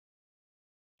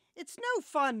It's no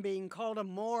fun being called a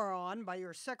moron by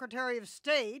your Secretary of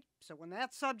State, so when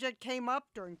that subject came up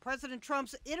during President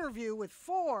Trump's interview with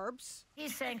Forbes,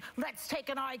 he's saying, let's take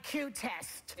an IQ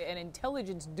test. An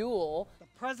intelligence duel. The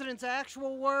president's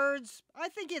actual words, I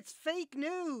think it's fake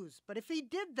news, but if he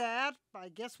did that, I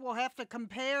guess we'll have to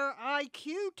compare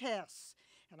IQ tests,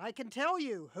 and I can tell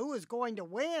you who is going to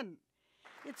win.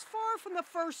 It's far from the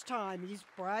first time he's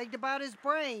bragged about his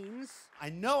brains.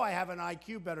 I know I have an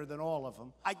IQ better than all of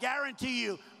them. I guarantee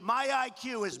you, my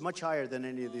IQ is much higher than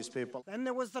any of these people. Then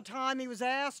there was the time he was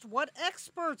asked what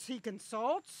experts he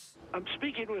consults. I'm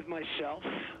speaking with myself,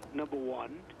 number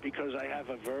one, because I have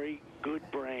a very good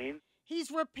brain. He's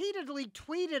repeatedly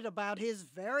tweeted about his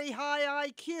very high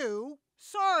IQ.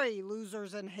 Sorry,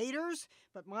 losers and haters,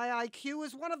 but my IQ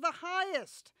is one of the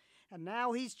highest. And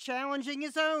now he's challenging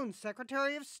his own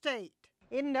Secretary of State.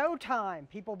 In no time,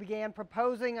 people began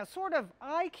proposing a sort of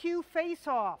IQ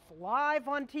face-off live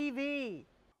on TV.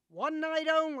 One night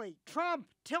only, Trump,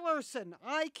 Tillerson,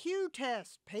 IQ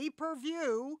test,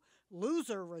 pay-per-view,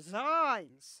 loser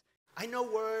resigns. I know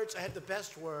words, I have the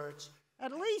best words.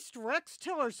 At least Rex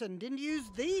Tillerson didn't use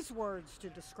these words to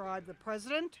describe the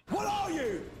president. What are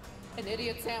you? An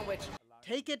idiot sandwich.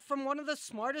 Take it from one of the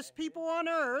smartest people on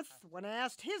Earth. When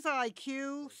asked his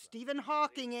IQ, Stephen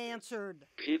Hawking answered,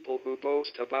 "People who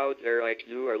boast about their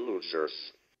IQ are losers."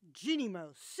 Jeanne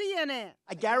Moos, CNN.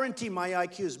 I guarantee my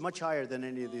IQ is much higher than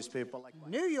any of these people.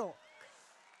 New York.